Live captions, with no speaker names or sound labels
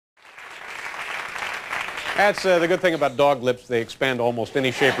That's the good thing about dog lips. They expand to almost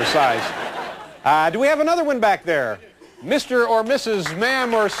any shape or size. Do we have another one back there? Mr. or Mrs.,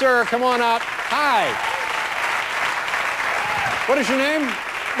 ma'am or sir, come on out. Hi. What is your name?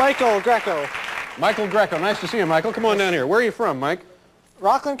 Michael Greco. Michael Greco. Nice to see you, Michael. Come on down here. Where are you from, Mike?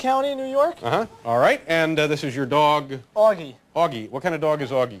 Rockland County, New York. Uh-huh. All right. And this is your dog? Augie. Augie. What kind of dog is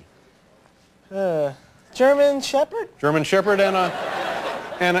Augie? German Shepherd. German Shepherd and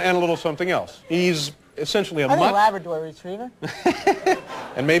a little something else. He's essentially a I think mutt. Labrador Retriever.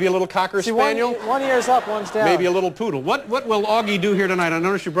 And maybe a little Cocker Spaniel. One ear's up, one's down. Maybe a little poodle. What will Augie do here tonight? I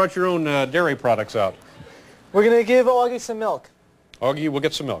noticed you brought your own dairy products out. We're going to give Augie some milk. Augie, we'll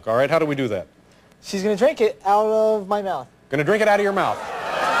get some milk. All right, how do we do that? She's going to drink it out of my mouth. Going to drink it out of your mouth.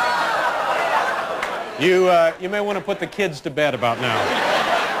 You may want to put the kids to bed about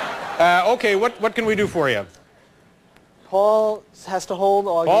now. Okay, what can we do for you? Paul has to hold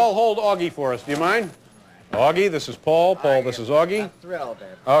Augie. Paul, hold Augie for us. Do you mind? Augie, this is Paul. Paul, this is Augie. I'm thrilled,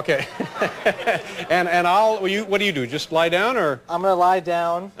 man. Okay. and what do you do? Just lie down, or? I'm going to lie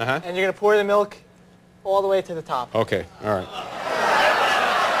down, and you're going to pour the milk all the way to the top. Okay, all right.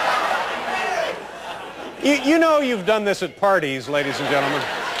 You know you've done this at parties, ladies and gentlemen.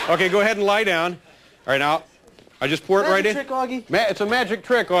 Okay, go ahead and lie down. All right, now, I just pour it right in. Magic trick, Augie. It's a magic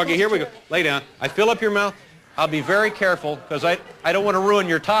trick, Augie. Here we go. Lay down. I fill up your mouth. I'll be very careful, because I don't want to ruin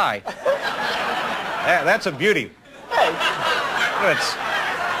your tie. Yeah, that's a beauty. Hey.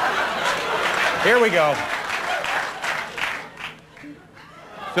 Here we go.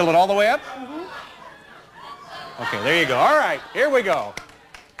 Fill it all the way up? Okay, there you go. All right, here we go.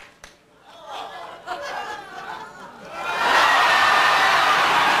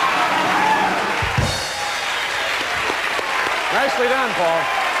 Nicely done, Paul.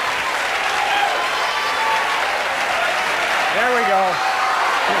 There we go.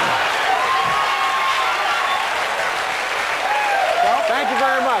 Well, thank you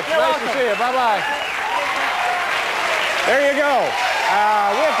very much. You're nice welcome. to see you. Bye-bye. There you go.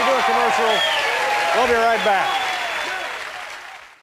 We have to do a commercial. We'll be right back.